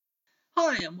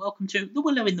Hi and welcome to the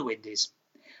Willow in the Windies.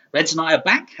 Reds and I are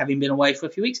back, having been away for a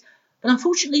few weeks, but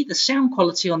unfortunately the sound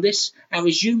quality on this, our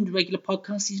resumed regular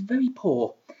podcast, is very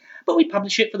poor. But we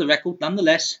publish it for the record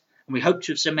nonetheless, and we hope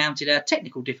to have surmounted our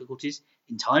technical difficulties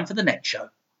in time for the next show.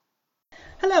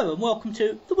 Hello and welcome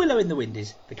to the Willow in the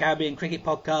Windies, the Caribbean cricket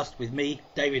podcast with me,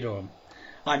 David Oram.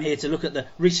 I'm here to look at the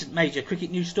recent major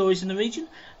cricket news stories in the region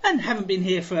and haven't been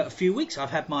here for a few weeks. I've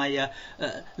had my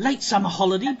late summer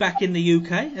holiday back in the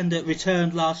UK and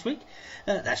returned last week.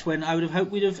 That's when I would have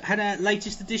hoped we'd have had our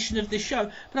latest edition of this show.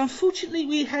 But unfortunately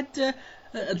we had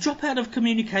a drop out of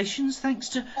communications thanks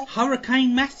to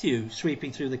Hurricane Matthew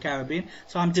sweeping through the Caribbean.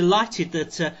 So I'm delighted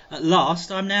that at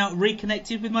last I'm now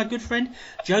reconnected with my good friend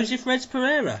Joseph Reds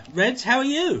Perreira. Reds, how are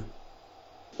you?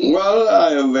 Well,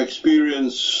 I have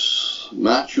experienced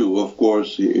Matthew, of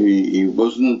course. He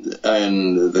wasn't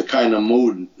in the kind of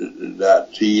mood that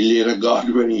he later got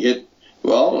when he hit.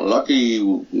 Well, lucky,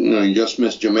 he just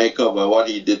missed Jamaica by what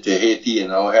he did to Haiti and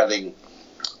now heading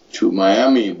to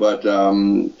Miami. But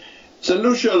St.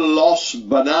 Lucia lost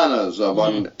bananas,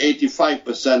 about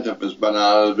 85% of his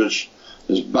bananas, which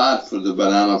is bad for the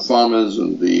banana farmers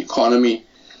and the economy.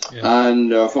 Yeah.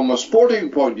 And from a sporting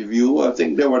point of view, I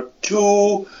think there were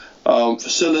two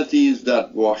facilities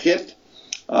that were hit.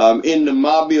 In the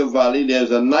Mabia Valley,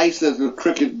 there's a nice little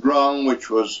cricket ground which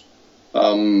was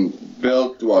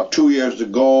built 2 years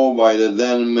ago by the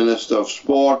then Minister of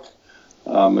Sport.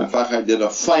 In fact, I did a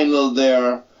final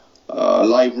there,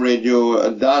 live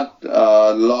radio. That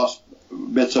lost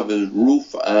bits of his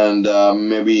roof and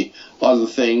maybe other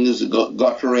things,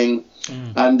 guttering.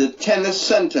 And the tennis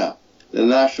center, the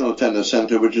National Tennis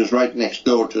Center, which is right next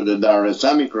door to the Dar es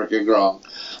Salaam cricket ground.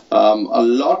 A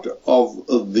lot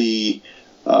of the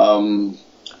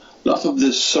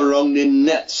surrounding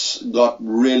nets got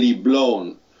really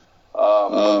blown.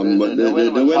 But the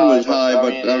wind was high,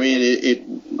 but I mean, it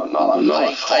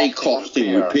not high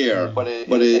costing repair, but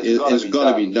it's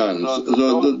got to be done. So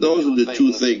those are the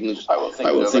two things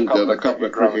I would think that a couple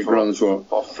of cricket grounds were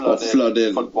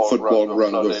flooded, football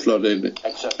grounds were flooded,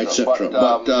 etc.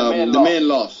 But the main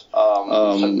loss,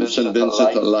 St.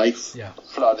 Vincent Alive,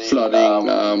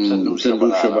 flooding St.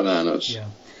 Lucia bananas. Yeah.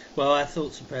 Well, our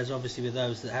thoughts and prayers obviously with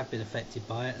those that have been affected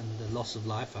by it and the loss of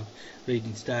life. I'm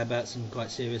reading today about some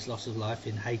quite serious loss of life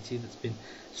in Haiti that's been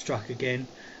struck again.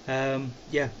 They're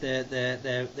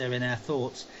in our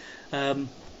thoughts. On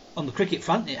the cricket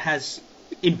front, it has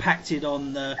impacted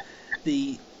on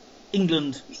the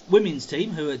England women's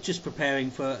team, who are just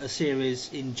preparing for a series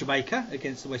in Jamaica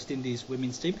against the West Indies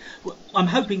women's team. I'm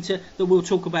hoping that we'll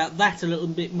talk about that a little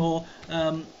bit more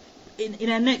in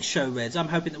our next show, Reds. I'm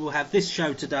hoping that we'll have this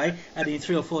show today and in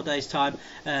 3 or 4 days' time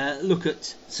look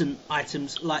at some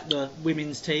items like the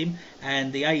women's team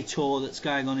and the A tour that's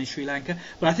going on in Sri Lanka.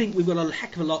 But I think we've got a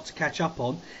heck of a lot to catch up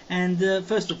on. And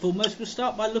first and foremost, we'll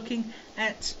start by looking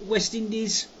at West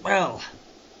Indies, well,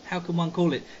 how can one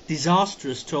call it,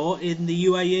 disastrous tour in the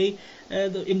UAE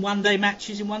in one-day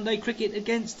matches, in one-day cricket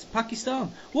against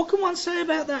Pakistan. What can one say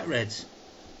about that, Reds?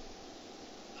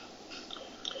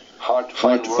 Hard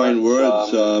to find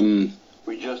words.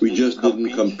 We just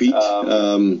didn't compete.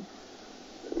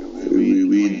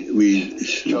 We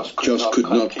just could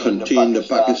not contain the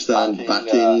Pakistan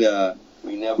batting.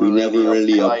 We never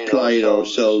really applied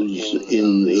ourselves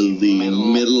in the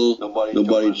middle.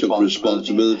 Nobody took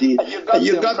responsibility. And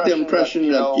you got the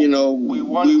impression that, we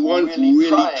weren't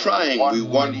really trying.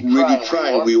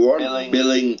 We weren't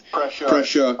building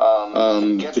pressure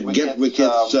to get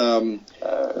wickets.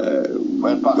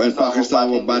 When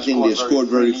Pakistan were batting, they scored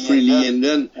very freely. And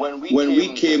then when we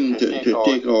came to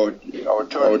take our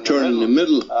turn in the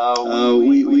middle,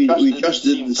 we just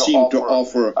didn't seem to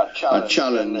offer a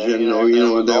challenge. And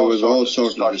there was all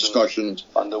sorts of discussions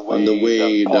on the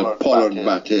way that Pollard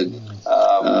batted.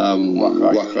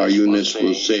 Waqar Younis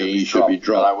was saying he should be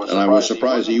dropped, and I was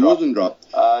surprised he wasn't dropped.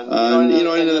 And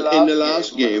in the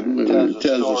last game, it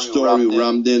tells a story. We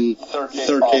rammed in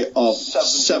 30 of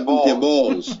 70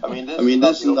 balls. I mean,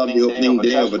 this is not the opening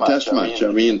day of a test match.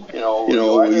 I mean,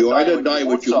 you either die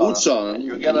with your boots on,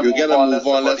 you get to move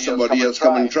on, let somebody else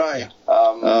come and try.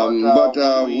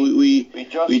 But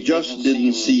we just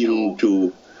didn't seem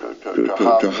to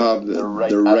have the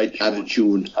right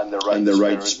attitude and the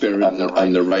right spirit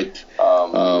and the right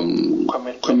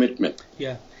commitment.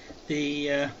 Yeah,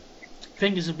 the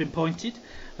fingers have been pointed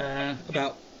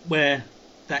about where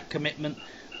that commitment,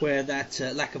 where that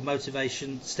lack of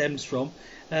motivation stems from.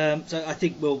 So I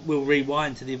think we'll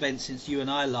rewind to the event since you and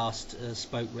I last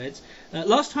spoke, Reds.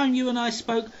 Last time you and I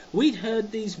spoke, we'd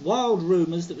heard these wild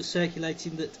rumours that were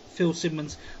circulating that Phil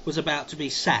Simmons was about to be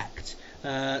sacked.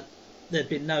 There'd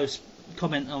been no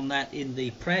comment on that in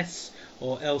the press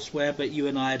or elsewhere, but you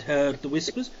and I had heard the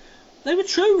whispers. They were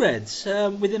true, Reds.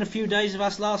 Within a few days of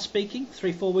us last speaking,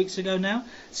 3-4 weeks ago now,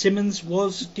 Simmons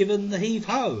was given the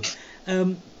heave-ho.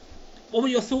 What were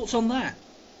your thoughts on that?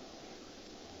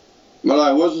 Well,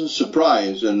 I wasn't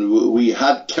surprised, and we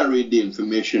had carried the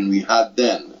information we had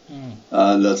then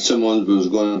that Simmons was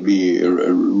going to be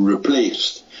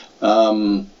replaced.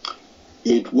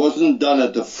 It wasn't done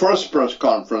at the first press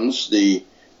conference. The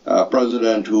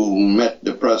president who met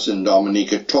the press in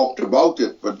Dominica talked about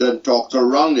it, but then talked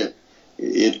around it.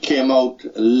 It came out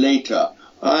later.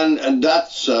 And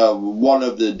that's one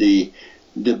of the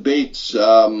debates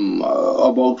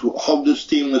about how this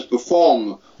team has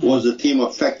performed. Was the team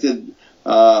affected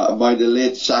by the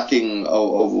late sacking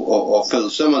of Phil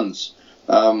Simmons?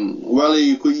 Well,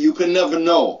 you can never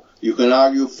know. You can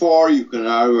argue for, you can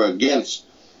argue against.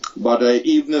 But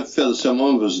even if Phil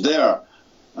Simmons was there,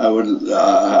 I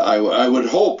would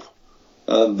hope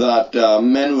that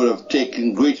men would have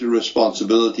taken greater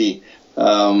responsibility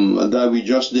that we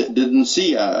just didn't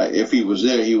see. If he was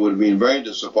there, he would have been very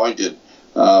disappointed.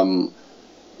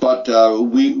 But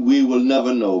we will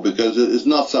never know, because it's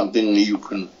not something you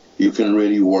can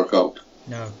really work out.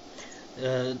 No,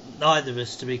 neither of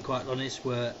us, to be quite honest,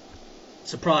 were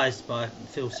surprised by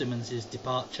Phil Simmons'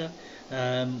 departure.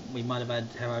 We might have had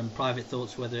our own private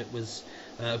thoughts whether it was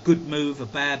a good move, a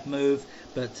bad move,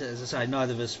 but as I say,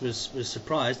 neither of us was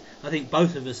surprised. I think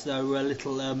both of us, though, were a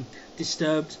little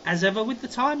disturbed as ever with the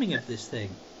timing of this thing.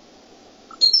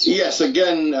 Yes,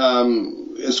 again,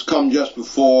 it's come just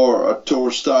before a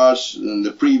tour starts. In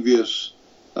the previous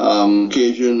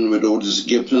occasion with Otis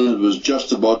Gibson, it was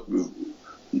just about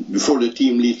before the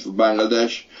team leaves for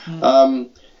Bangladesh.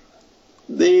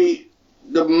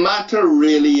 The matter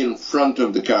really in front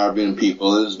of the Caribbean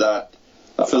people is that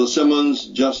Phil Simmons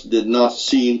just did not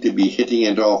seem to be hitting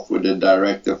it off with the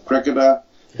director of cricketer,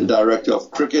 the director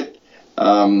of cricket,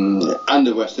 and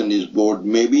the West Indies board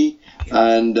maybe.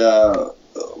 And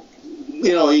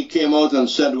he came out and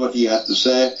said what he had to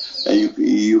say.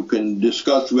 You can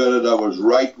discuss whether that was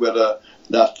right, whether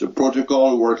that's the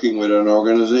protocol, working with an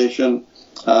organization.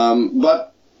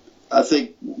 But I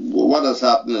think what has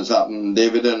happened,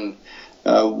 David, and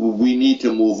we need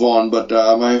to move on. But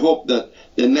I hope that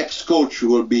the next coach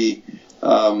will be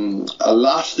a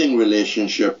lasting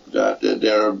relationship, that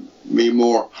there will be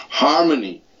more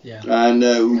harmony. Yeah. And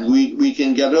we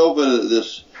can get over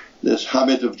this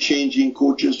habit of changing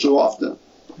coaches so often.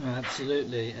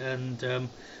 Absolutely. And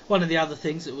one of the other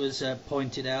things that was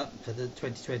pointed out for the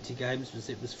 2020 games was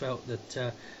it was felt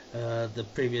that the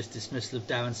previous dismissal of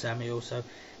Darren Sammy also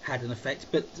had an effect.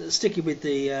 But sticking with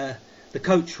the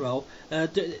coach role,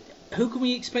 who can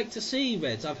we expect to see,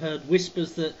 Reds? I've heard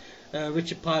whispers that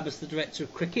Richard Pybus, the director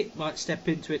of cricket, might step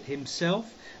into it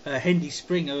himself. Hendy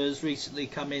Springer has recently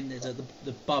come in as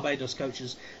the Barbados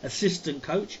coach's assistant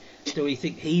coach. Do we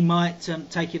think he might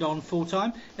take it on full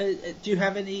time? Do you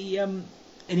have any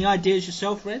ideas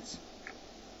yourself, Reds?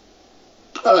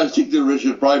 I think the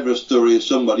Richard Pybus story is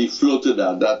somebody floated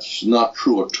that. That's not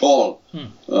true at all.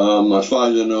 As far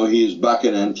as I know, he's back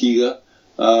in Antigua.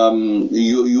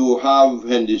 You have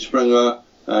Hendy Springer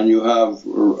and you have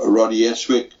Roddy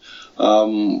Eswick.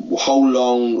 How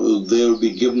long they'll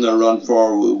be given a run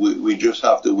for, we just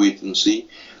have to wait and see.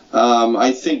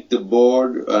 I think the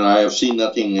board, and I have seen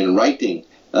nothing in writing,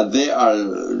 they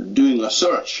are doing a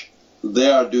search.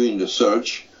 They are doing the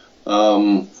search.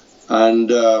 And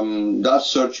that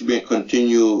search may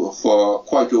continue for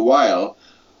quite a while,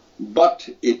 but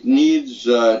it needs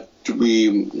to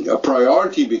be a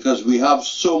priority because we have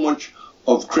so much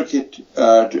of cricket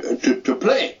to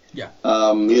play. Yeah.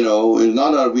 It's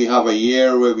not that we have a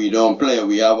year where we don't play,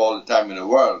 we have all the time in the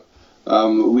world.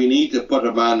 We need to put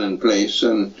a man in place,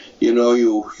 and you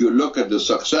look at the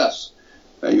success.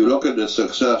 You look at the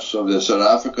success of the South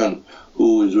African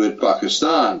who is with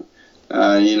Pakistan.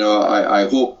 I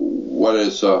hope whether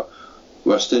it's a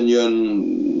West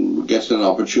Indian gets an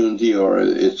opportunity or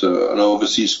it's an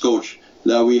overseas coach,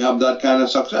 that we have that kind of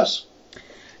success.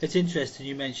 It's interesting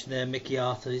you mentioned there Mickey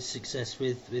Arthur's success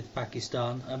with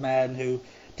Pakistan, a man who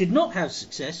did not have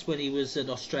success when he was at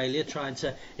Australia, trying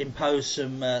to impose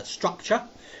some structure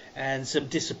and some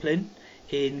discipline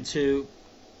into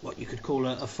what you could call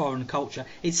a foreign culture.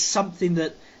 It's something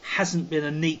that hasn't been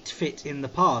a neat fit in the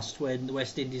past when the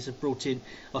West Indies have brought in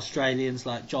Australians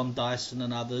like John Dyson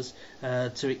and others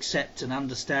to accept and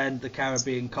understand the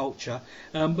Caribbean culture.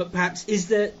 But perhaps is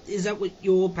that what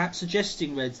you're perhaps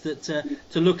suggesting, Reds, that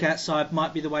to look outside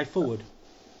might be the way forward?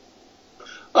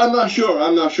 I'm not sure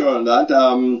on that.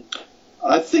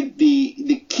 I think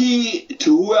the key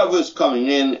to whoever's coming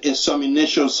in is some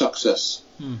initial success.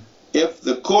 If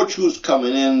the coach who's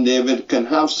coming in, David, can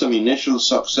have some initial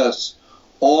success,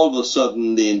 all of a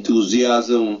sudden the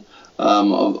enthusiasm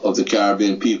of the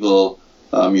Caribbean people,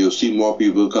 you'll see more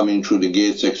people coming through the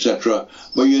gates, etc.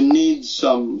 But you need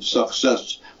some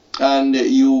success, and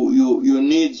you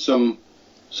need some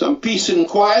peace and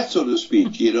quiet, so to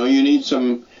speak. You need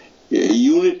some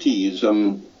unity,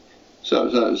 some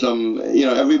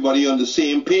everybody on the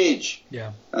same page.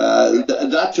 Yeah.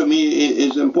 That to me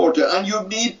is important, and you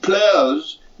need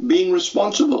players being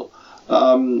responsible.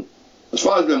 As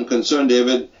far as I'm concerned,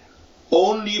 David,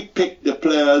 only pick the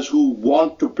players who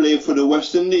want to play for the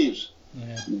West Indies.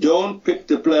 Yeah. Don't pick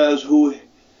the players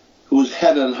whose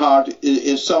head and heart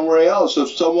is somewhere else. If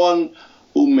someone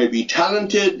who may be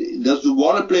talented doesn't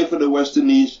want to play for the West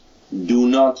Indies, do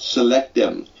not select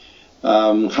them.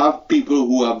 Have people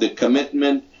who have the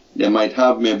commitment. They might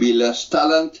have maybe less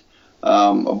talent,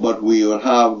 but we will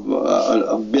have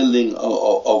a building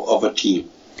of a team.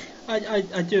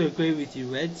 I do agree with you,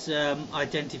 Reds.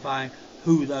 Identifying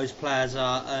who those players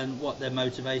are and what their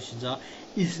motivations are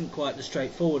isn't quite as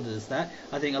straightforward as that.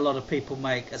 I think a lot of people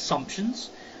make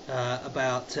assumptions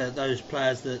about those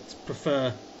players that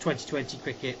prefer 2020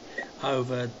 cricket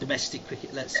over domestic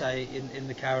cricket, let's say, in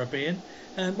the Caribbean.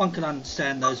 One can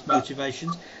understand those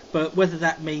motivations, but whether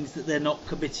that means that they're not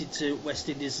committed to West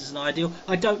Indies as an ideal,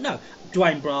 I don't know.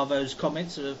 Dwayne Bravo's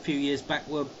comments a few years back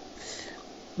were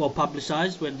well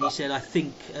publicised when he said, I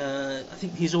think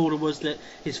his order was that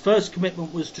his first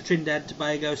commitment was to Trinidad and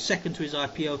Tobago, second to his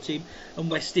IPL team,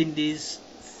 and West Indies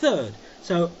third.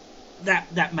 So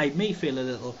that made me feel a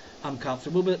little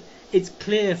uncomfortable, but it's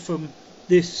clear from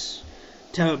this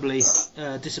terribly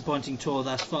disappointing tour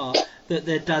thus far that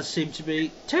there does seem to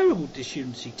be terrible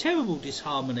disunity, terrible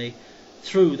disharmony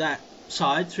through that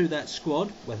side, through that squad,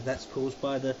 whether that's caused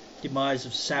by the demise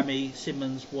of Sammy,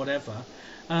 Simmons, whatever.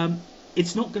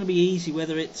 It's not going to be easy,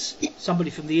 whether it's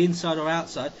somebody from the inside or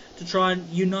outside, to try and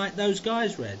unite those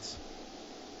guys, Reds.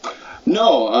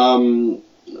 No,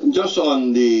 just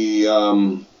on the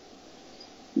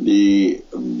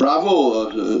Bravo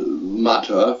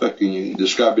matter, if I can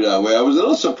describe it that way, I was a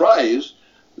little surprised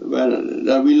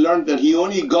that we learned that he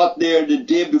only got there the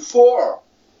day before.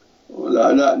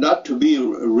 That to me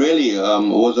really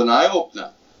was an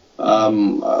eye-opener.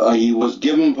 He was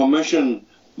given permission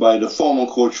by the former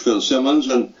coach Phil Simmons,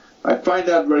 and I find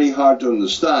that very hard to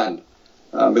understand,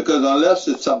 because unless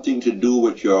it's something to do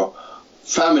with your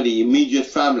family, immediate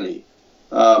family,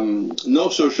 no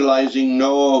socializing,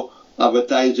 no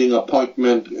advertising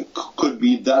appointment could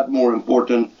be that more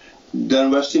important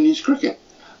than West Indies cricket.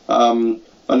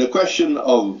 On the question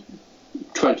of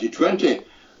 2020,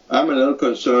 I'm a little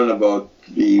concerned about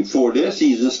the 4-day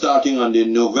season starting on the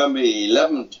November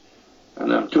 11th.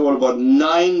 And I'm told about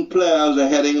 9 players are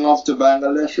heading off to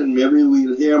Bangladesh, and maybe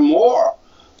we'll hear more.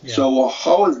 Yeah. So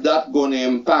how is that going to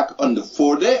impact on the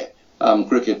 4-day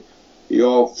cricket?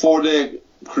 Your 4-day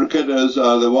cricketers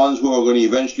are the ones who are going to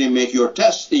eventually make your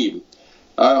test team.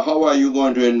 How are you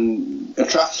going to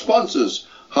attract sponsors?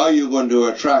 How are you going to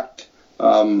attract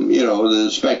the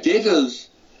spectators,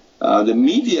 the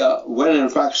media, when in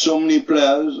fact so many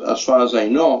players, as far as I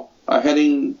know, are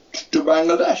heading to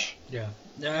Bangladesh? Yeah.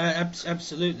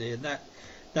 Absolutely, and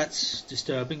that's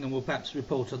disturbing, and we'll perhaps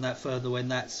report on that further when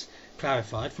that's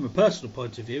clarified. From a personal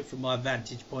point of view, from my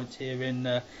vantage point here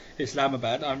in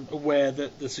Islamabad, I'm aware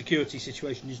that the security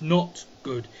situation is not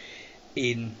good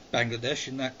in Bangladesh,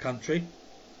 in that country.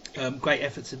 Great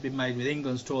efforts have been made with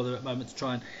England's tour there at the moment to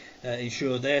try and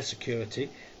ensure their security,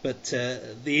 but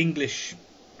the English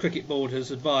Cricket Board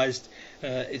has advised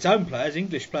its own players,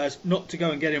 English players, not to go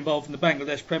and get involved in the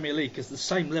Bangladesh Premier League because the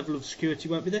same level of security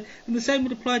won't be there, and the same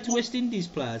would apply to West Indies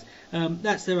players.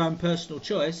 That's their own personal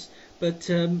choice, but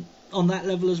on that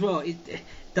level as well, it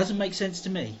doesn't make sense to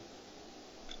me.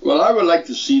 Well, I would like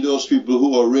to see those people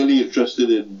who are really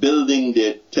interested in building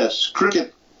their Test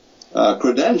cricket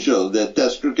credentials, their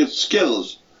Test cricket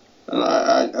skills.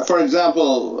 And for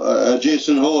example,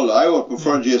 Jason Holder, I would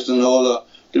prefer Jason Holder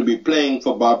to be playing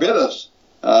for Barbados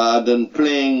than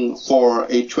playing for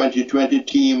a 2020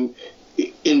 team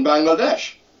in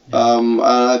Bangladesh. And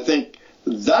I think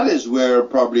that is where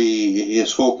probably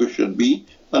his focus should be,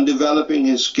 on developing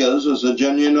his skills as a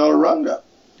genuine all-rounder.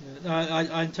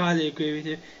 I entirely agree with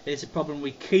you. It's a problem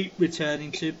we keep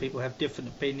returning to. People have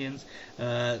different opinions.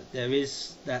 There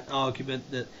is that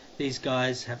argument that these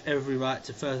guys have every right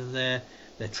to further their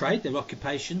trade, their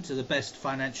occupation, to the best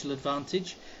financial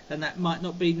advantage, and that might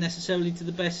not be necessarily to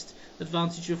the best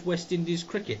advantage of West Indies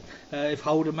cricket. If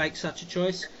Holder makes such a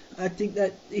choice, I think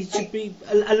that he should be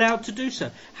allowed to do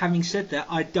so. Having said that,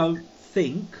 I don't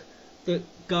think that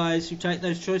guys who take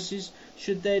those choices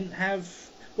should then have...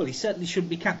 Well, he certainly shouldn't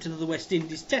be captain of the West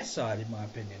Indies Test side, in my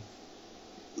opinion.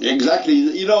 Exactly.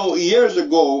 You know, years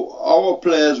ago, our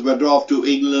players went off to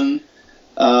England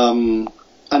and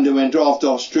they went off to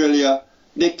Australia.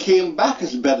 They came back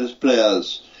as better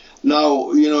players.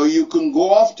 Now, you know, you can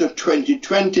go off to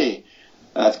 2020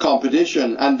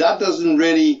 competition, and that doesn't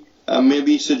really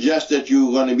maybe suggest that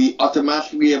you're going to be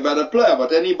automatically a better player.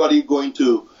 But anybody going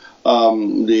to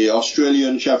the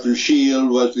Australian Sheffield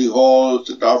Shield, Wesley Hall,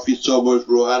 Garfi Sobers,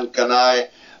 Rohan Kanai,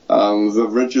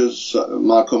 Viv Richards,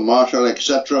 Malcolm Marshall,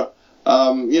 etc.,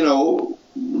 you know,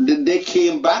 they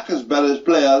came back as better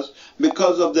players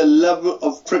because of the level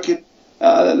of cricket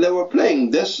they were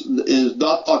playing. This is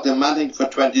not automatic for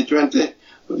 2020.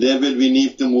 David, we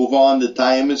need to move on. The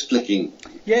time is clicking.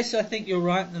 Yes, I think you're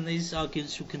right, and these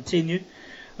arguments will continue.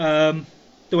 The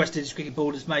West Indies Cricket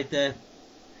Board has made their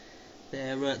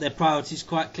priorities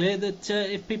quite clear, that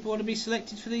if people want to be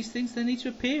selected for these things, they need to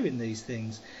appear in these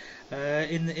things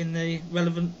in the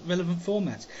relevant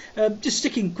formats. Just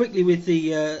sticking quickly with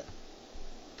the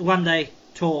one-day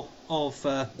tour of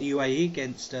the UAE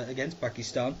against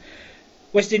Pakistan.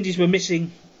 West Indies were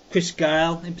missing Chris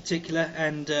Gale in particular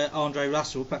and Andre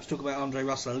Russell. Perhaps talk about Andre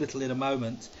Russell a little in a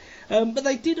moment. But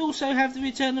they did also have the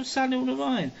return of Sunil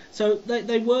Narine. So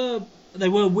they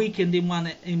were weakened in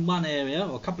one area,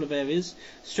 or a couple of areas,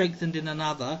 strengthened in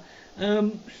another.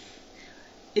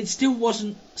 It still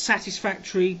wasn't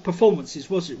satisfactory performances,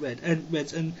 was it,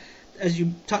 Reds? And as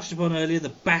you touched upon earlier, the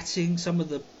batting, some of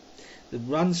the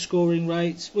run scoring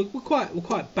rates were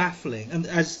quite baffling, and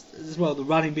as well the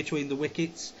running between the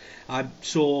wickets. I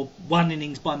saw one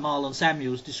innings by Marlon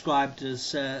Samuels described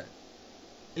as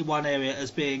in one area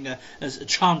as being as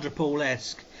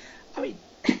Chandrapal-esque. I mean,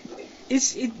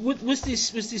 was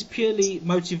this purely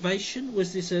motivation?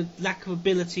 Was this a lack of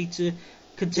ability to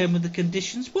contend with the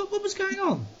conditions? What was going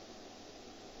on?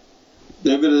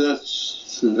 David,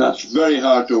 that's very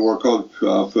hard to work out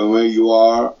from where you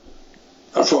are.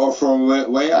 From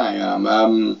where I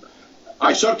am,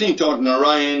 I certainly thought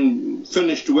Narayan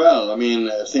finished well. I mean,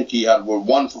 I think he had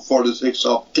 1 for 46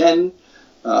 off 10.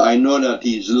 I know that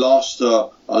he's lost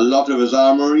a lot of his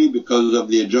armory because of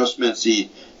the adjustments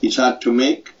he's had to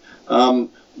make.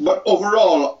 But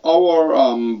overall,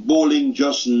 our bowling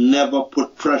just never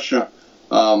put pressure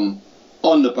on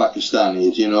the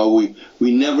Pakistanis. You know,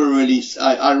 we never really.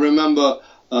 I remember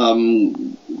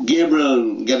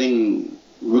Gabriel getting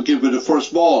wicket with the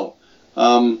first ball.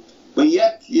 But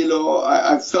yet, you know,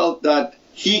 I felt that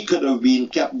he could have been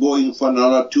kept going for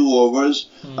another 2 overs.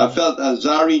 I felt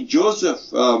Azari Joseph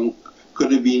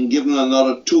could have been given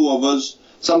another 2 overs.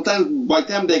 Sometimes by the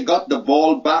time they got the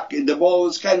ball back, the ball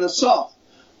was kind of soft.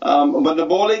 But the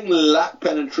bowling lacked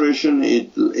penetration.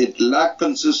 It lacked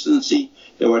consistency.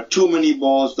 There were too many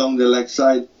balls down the leg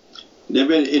side.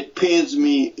 David, it pains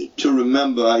me to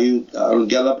remember. I'll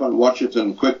get up and watch it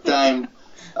in quick time.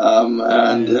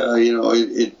 You know,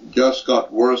 it just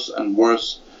got worse and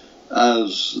worse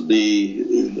as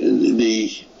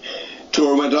the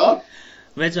tour went on.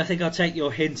 Reds, I think I'll take your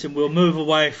hint and we'll move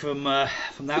away from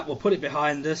that. We'll put it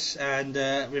behind us and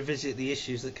revisit the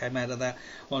issues that came out of that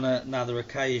on another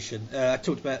occasion. I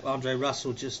talked about Andre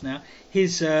Russell just now.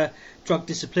 His drug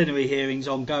disciplinary hearings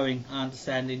ongoing, I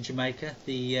understand, in Jamaica,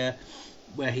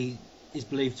 where he is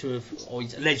believed to have, or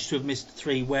he's alleged to have missed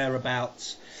 3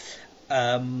 whereabouts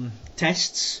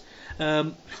tests.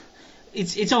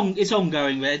 It's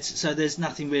ongoing, Reds, so there's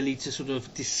nothing really to sort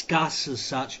of discuss as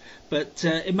such, but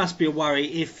it must be a worry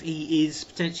if he is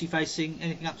potentially facing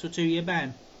anything up to a 2-year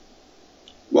ban.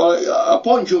 Well, a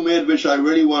point you made which I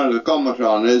really wanted to comment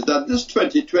on is that this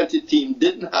 2020 team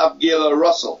didn't have Gayle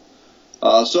Russell,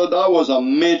 so that was a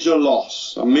major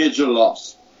loss,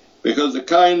 because the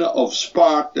kind of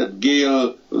spark that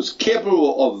Gayle was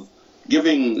capable of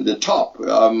giving the top,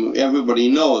 everybody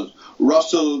knows.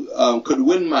 Russell could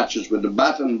win matches with the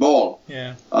bat and ball.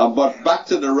 Yeah. But back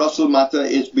to the Russell matter,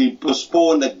 it's been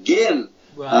postponed again,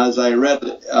 right, as I read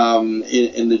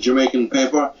in the Jamaican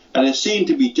paper, and it seemed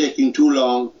to be taking too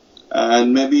long,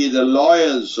 and maybe the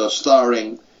lawyers are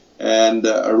starring, and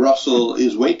Russell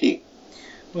is waiting.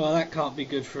 Well, that can't be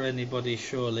good for anybody,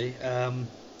 surely.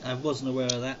 I wasn't aware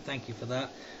of that. Thank you for that.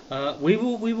 We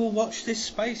will watch this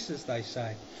space, as they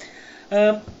say.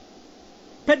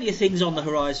 plenty of things on the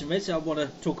horizon, Reds. I want to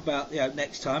talk about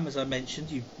next time, as I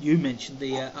mentioned. You mentioned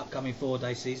the upcoming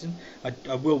 4-day season.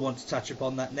 I will want to touch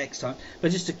upon that next time.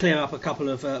 But just to clear up a couple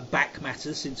of back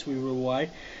matters since we were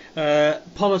away.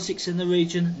 Politics in the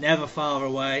region, never far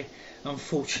away,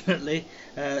 unfortunately.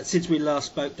 Since we last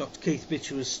spoke, Dr. Keith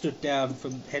Mitchell has stood down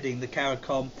from heading the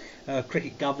CARICOM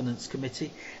Cricket Governance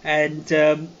Committee.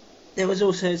 And there was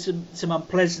also some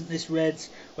unpleasantness, Reds,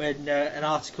 when an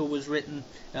article was written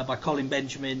by Colin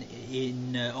Benjamin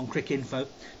on Cricinfo,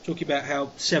 talking about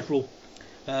how several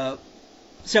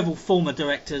former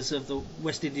directors of the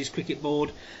West Indies Cricket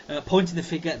Board pointing the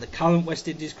finger at the current West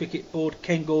Indies Cricket Board,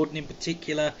 Ken Gordon in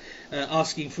particular,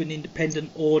 asking for an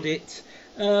independent audit.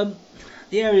 The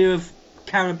area of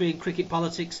Caribbean cricket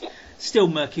politics, still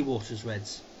murky waters,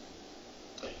 Reds.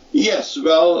 Yes,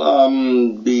 well,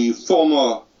 the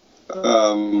former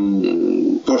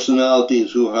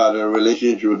personalities who had a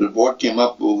relationship with the board came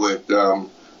up with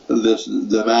this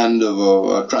demand of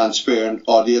a transparent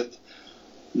audit.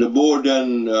 The board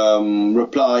then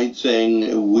replied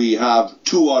saying we have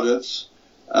 2 audits,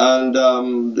 and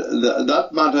that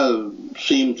matter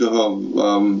seemed to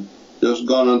have just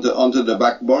gone onto the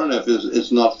back burner if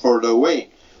it's not further away.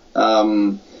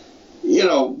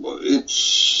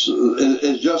 It's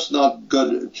just not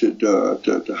good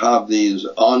to have these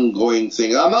ongoing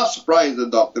things. I'm not surprised that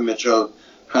Dr. Mitchell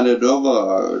handed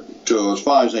over to, as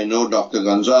far as I know, Dr.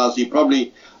 Gonzalez. He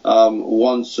probably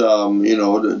wants,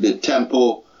 the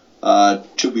tempo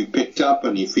to be picked up,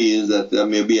 and he feels that there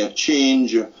may be a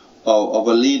change of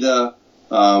a leader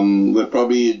with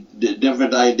probably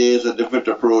different ideas, a different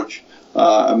approach,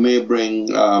 may bring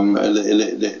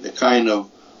the kind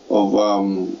of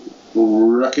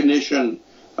recognition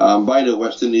by the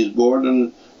West Indies Board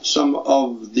and some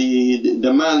of the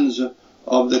demands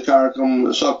of the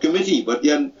CARICOM subcommittee. But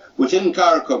yet within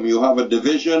CARICOM you have a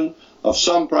division of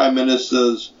some prime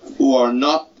ministers who are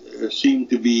not seem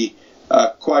to be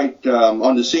quite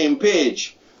on the same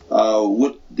page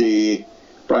with the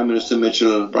Prime Minister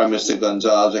Mitchell, Prime Minister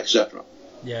Gonzalez, etc.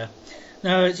 Yeah,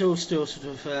 no, it's all still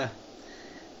sort of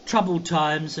troubled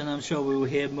times, and I'm sure we will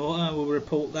hear more. We'll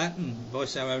report that and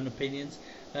voice our own opinions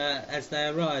as they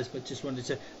arise. But just wanted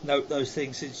to note those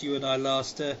things since you and I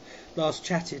last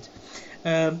chatted.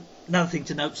 Another thing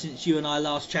to note since you and I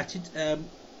last chatted,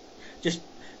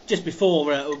 just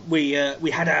before we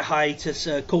had our hiatus,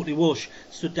 Courtney Walsh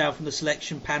stood down from the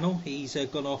selection panel. He's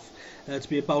gone off to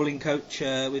be a bowling coach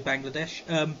with Bangladesh.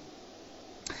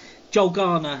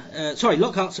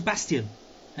 Lockhart Sebastian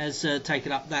has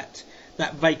taken up that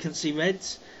vacancy,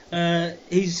 Reds.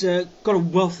 He's got a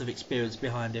wealth of experience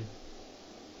behind him.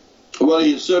 Well,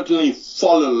 he certainly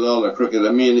followed a lot of cricket.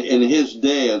 I mean, in his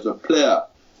day as a player,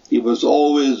 he was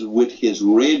always with his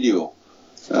radio.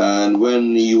 And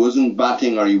when he wasn't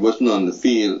batting or he wasn't on the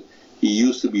field, he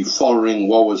used to be following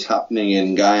what was happening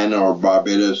in Guyana or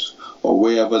Barbados or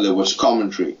wherever there was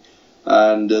commentary.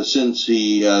 And since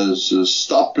he has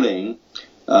stopped playing,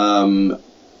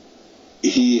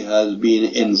 he has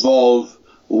been involved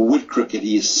with cricket.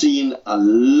 He's seen a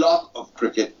lot of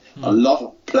cricket, a lot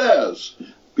of players,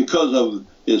 because of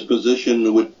his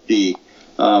position with the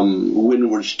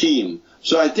Windward's team.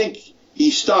 So I think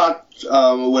he starts with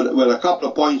a couple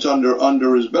of points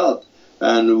under his belt,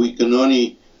 and we can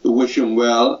only wish him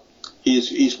well.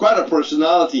 He's quite a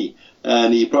personality,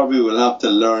 and he probably will have to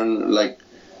learn, like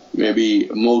maybe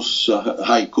most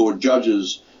high court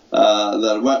judges,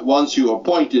 that once you are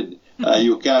appointed,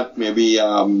 you can't maybe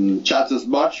chat as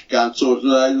much, can't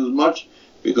socialize as much,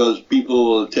 because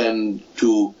people will tend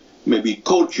to maybe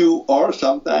coach you or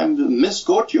sometimes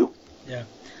misquote you. Yeah.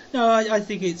 No, I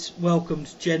think it's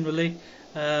welcomed generally.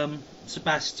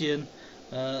 Sebastian,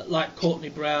 like Courtney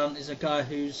Brown, is a guy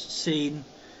who's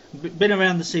been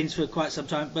around the scenes for quite some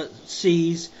time, but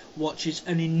watches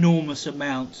an enormous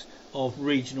amount of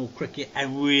regional cricket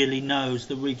and really knows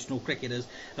the regional cricketers,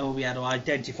 and will be able to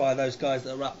identify those guys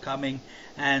that are upcoming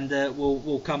and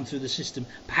will come through the system,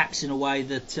 perhaps in a way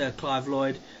that Clive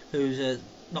Lloyd, who's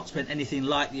not spent anything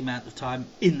like the amount of time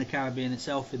in the Caribbean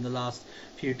itself in the last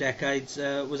few decades,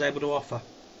 was able to offer.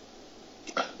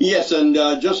 Yes, and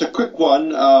just a quick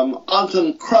one,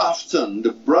 Anton Crafton,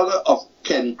 the brother of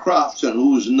Ken Crafton,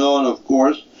 who's known, of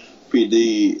course, for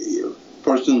the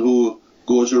person who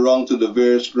goes around to the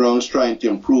various grounds trying to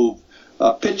improve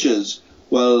pitches.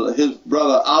 Well, his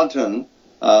brother Alton,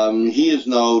 he is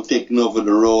now taking over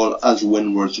the role as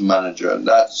Windward's manager.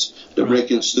 That's the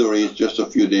breaking story. It's just a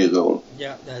few days old.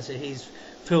 Yeah, that's it. He's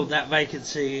filled that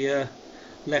vacancy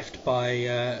left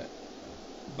by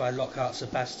Lockhart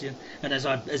Sebastian. And as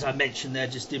I mentioned there,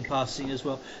 just in passing as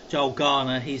well, Joel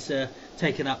Garner, he's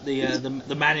taken up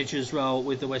the manager's role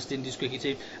with the West Indies cricket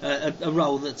team, a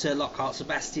role that Lockhart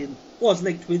Sebastian was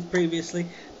linked with previously,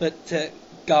 but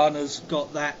Garner's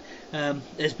got that.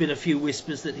 There's been a few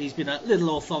whispers that he's been a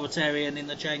little authoritarian in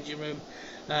the changing room.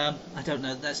 I don't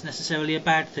know if that's necessarily a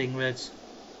bad thing, Reds.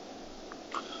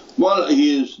 Well,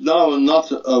 he is now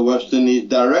not a West Indies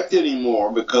director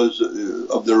anymore because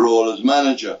of the role as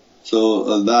manager.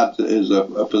 So that is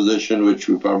a position which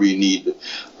we probably need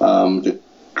to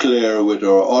clear with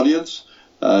our audience.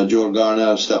 Joel Garner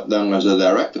has stepped down as a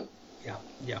director.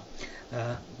 Yeah.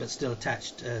 But still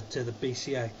attached to the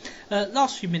BCA.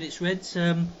 Last few minutes, Reds,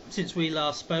 since we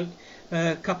last spoke,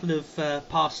 a couple of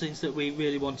passings that we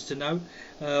really wanted to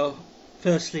know.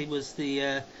 Firstly was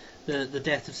the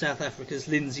death of South Africa's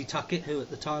Lindsay Tuckett, who at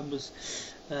the time was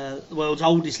the world's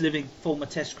oldest living former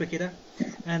Test cricketer,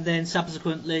 and then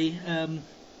subsequently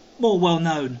more well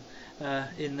known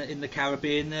in the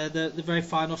Caribbean, the very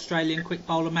fine Australian quick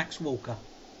bowler Max Walker.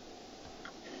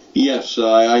 Yes,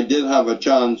 I did have a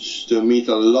chance to meet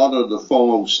a lot of the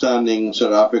former outstanding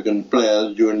South African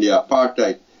players during the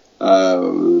apartheid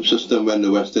system when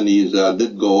the West Indies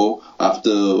did go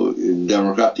after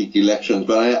democratic elections,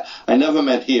 but I never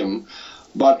met him.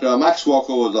 But Max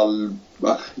Walker was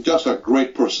just a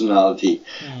great personality.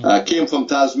 Came from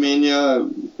Tasmania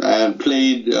and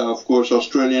played, of course,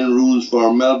 Australian rules for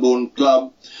a Melbourne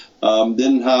club.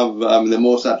 Didn't have the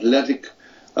most athletic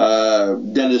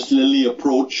Dennis Lilly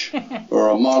approach or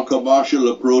a Malcolm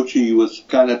Marshall approach. He was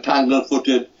kind of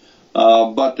tangle-footed,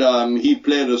 but he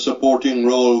played a supporting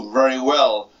role very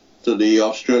well to the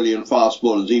Australian fast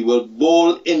bowlers. He would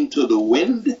bowl into the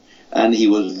wind, and he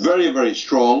was very, very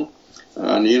strong.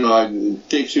 And, it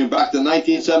takes me back to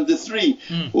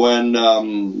 1973 when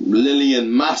Lilly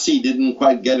and Massey didn't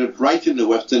quite get it right in the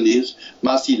West Indies.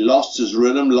 Massey lost his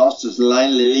rhythm, lost his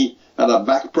line. Lilly had a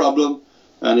back problem.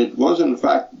 And it was, in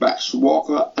fact, Max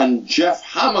Walker and Jeff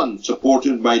Hammond,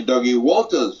 supported by Dougie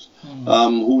Walters,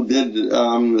 who did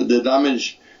the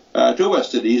damage to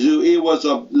West Indies. He was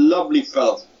a lovely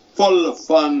fellow, full of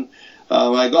fun.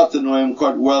 I got to know him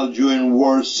quite well during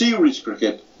World Series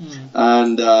cricket.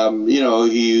 And,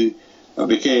 he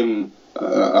became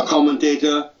a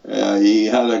commentator. He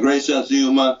had a great sense of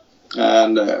humor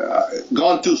and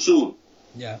gone too soon.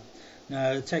 Yeah.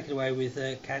 No, taken away with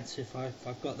cancer, if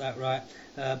I've got that right.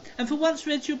 And for once,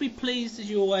 Reds, you'll be pleased, as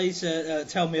you always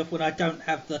tell me off when I don't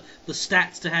have the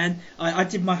stats to hand. I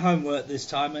did my homework this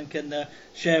time and can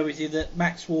share with you that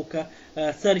Max Walker,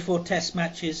 34 Test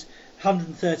matches,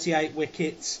 138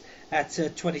 wickets at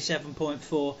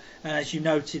 27.4, and as you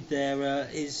noted there,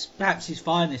 perhaps his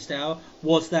finest hour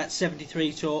was that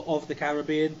 73 tour of the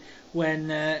Caribbean, when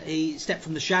he stepped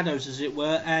from the shadows, as it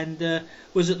were, and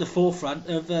was at the forefront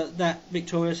of that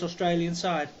victorious Australian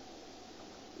side.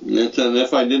 Yes, and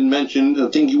if I didn't mention, I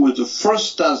think he was the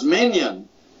first Tasmanian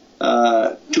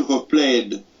to have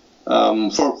played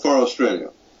for Australia.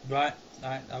 Right,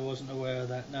 I wasn't aware of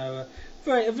that. No,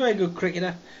 a very good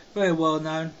cricketer, very well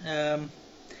known,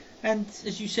 and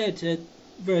as you said,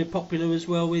 very popular as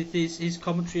well with his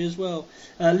commentary as well.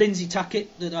 Lindsay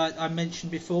Tuckett, that I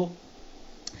mentioned before.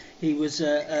 He was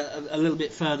a little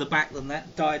bit further back than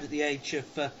that, died at the age of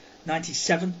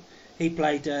 97. He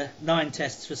played 9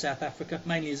 tests for South Africa,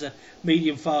 mainly as a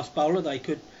medium-fast bowler. They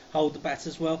could hold the bat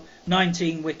as well.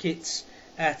 19 wickets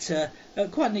at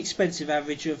quite an expensive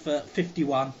average of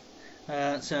 51.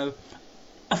 So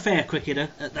a fair cricketer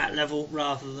at that level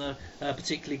rather than a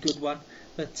particularly good one.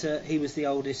 But he was the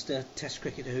oldest test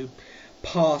cricketer who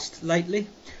passed lately.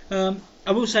 I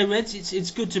will say, Reds,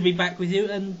 it's good to be back with you,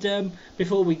 and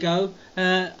before we go,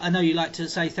 I know you like to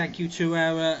say thank you to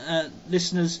our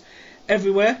listeners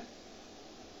everywhere.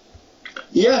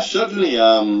 Yes, certainly,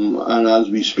 and as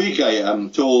we speak, I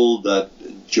am told that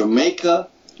Jamaica,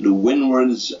 the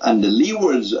Windwards and the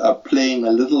Leewards are playing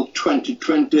a little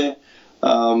 2020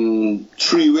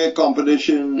 three-way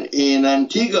competition in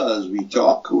Antigua as we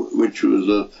talk, which was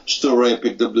a story I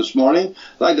picked up this morning.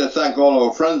 I'd like to thank all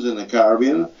our friends in the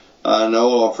Caribbean and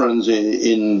all our friends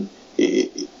in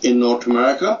North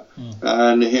America.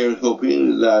 And here's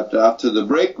hoping that after the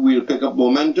break we'll pick up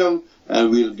momentum and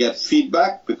we'll get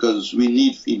feedback, because we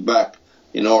need feedback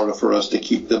in order for us to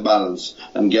keep the balance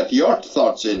and get your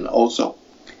thoughts in also.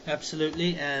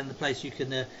 Absolutely, and the place you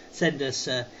can send us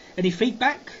any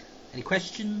feedback, any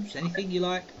questions, anything you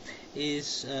like,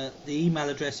 is the email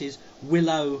address is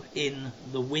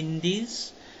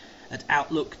willowinthewindies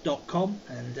outlook.com,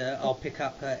 and I'll pick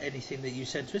up anything that you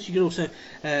send to us. You can also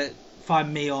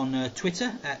find me on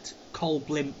Twitter at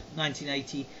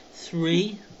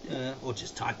colblimp1983, or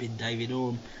just type in David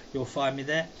Orme, you'll find me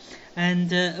there.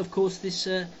 And of course this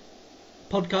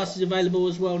podcast is available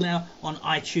as well now on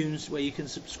iTunes, where you can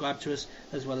subscribe to us,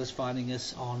 as well as finding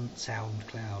us on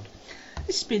SoundCloud.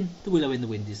 This has been the Willow in the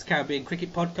Windies, the Caribbean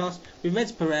Cricket Podcast with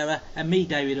Reds Perreira and me,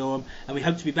 David Orme, and we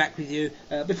hope to be back with you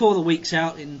before the week's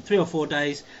out in 3 or 4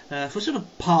 days for sort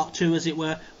of part 2, as it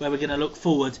were, where we're going to look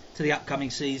forward to the upcoming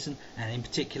season, and in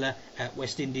particular at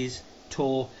West Indies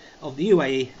tour of the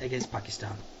UAE against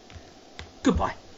Pakistan. Goodbye.